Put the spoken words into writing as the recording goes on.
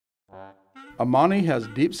Amani has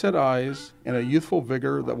deep-set eyes and a youthful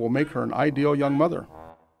vigor that will make her an ideal young mother.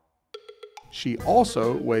 She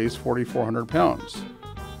also weighs 4,400 pounds.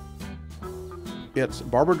 It's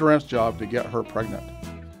Barbara Durant's job to get her pregnant.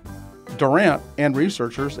 Durant and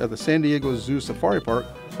researchers at the San Diego Zoo Safari Park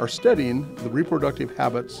are studying the reproductive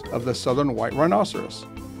habits of the southern white rhinoceros.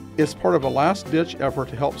 It's part of a last-ditch effort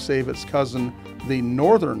to help save its cousin, the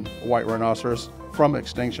northern white rhinoceros, from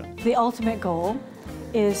extinction. The ultimate goal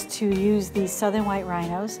is to use these southern white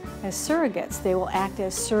rhinos as surrogates. They will act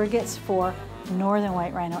as surrogates for northern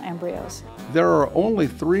white rhino embryos. There are only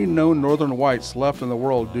 3 known northern whites left in the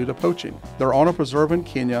world due to poaching. They're on a preserve in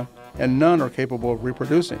Kenya, and none are capable of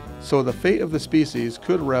reproducing. So the fate of the species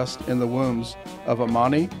could rest in the wombs of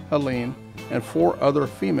Amani, Helene, and 4 other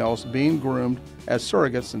females being groomed as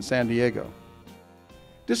surrogates in San Diego.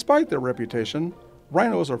 Despite their reputation,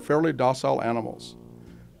 rhinos are fairly docile animals.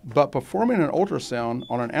 But performing an ultrasound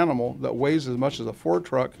on an animal that weighs as much as a Ford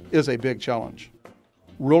truck is a big challenge.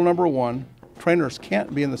 Rule number 1, trainers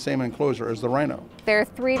can't be in the same enclosure as the rhino. They're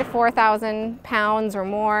 3,000 to 4,000 pounds or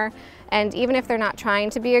more, and even if they're not trying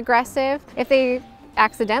to be aggressive, if they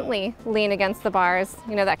accidentally lean against the bars,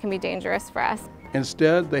 that can be dangerous for us.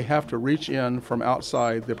 Instead, they have to reach in from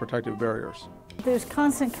outside the protective barriers. There's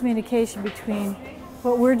constant communication between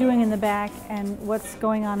what we're doing in the back and what's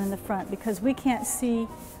going on in the front, because we can't see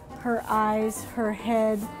her eyes, her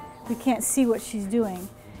head, we can't see what she's doing.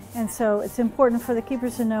 And so it's important for the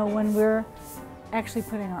keepers to know when we're actually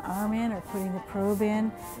putting our arm in or putting the probe in,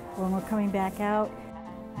 when we're coming back out.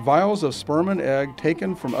 Vials of sperm and egg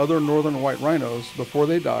taken from other northern white rhinos before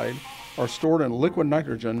they died are stored in liquid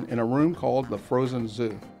nitrogen in a room called the frozen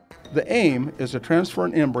zoo. The aim is to transfer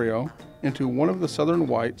an embryo into one of the southern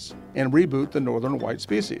whites and reboot the northern white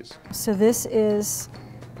species. So this is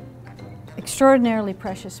extraordinarily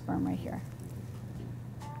precious sperm right here.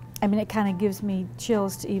 I mean, it kind of gives me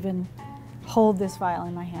chills to even hold this vial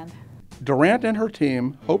in my hand. Durant and her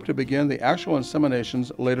team hope to begin the actual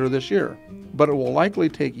inseminations later this year, but it will likely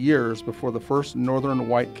take years before the first northern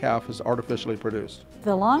white calf is artificially produced.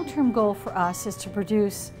 The long-term goal for us is to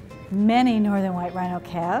produce many northern white rhino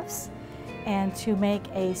calves and to make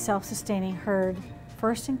a self-sustaining herd,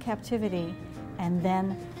 first in captivity and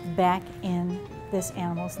then back in this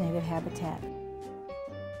animal's native habitat.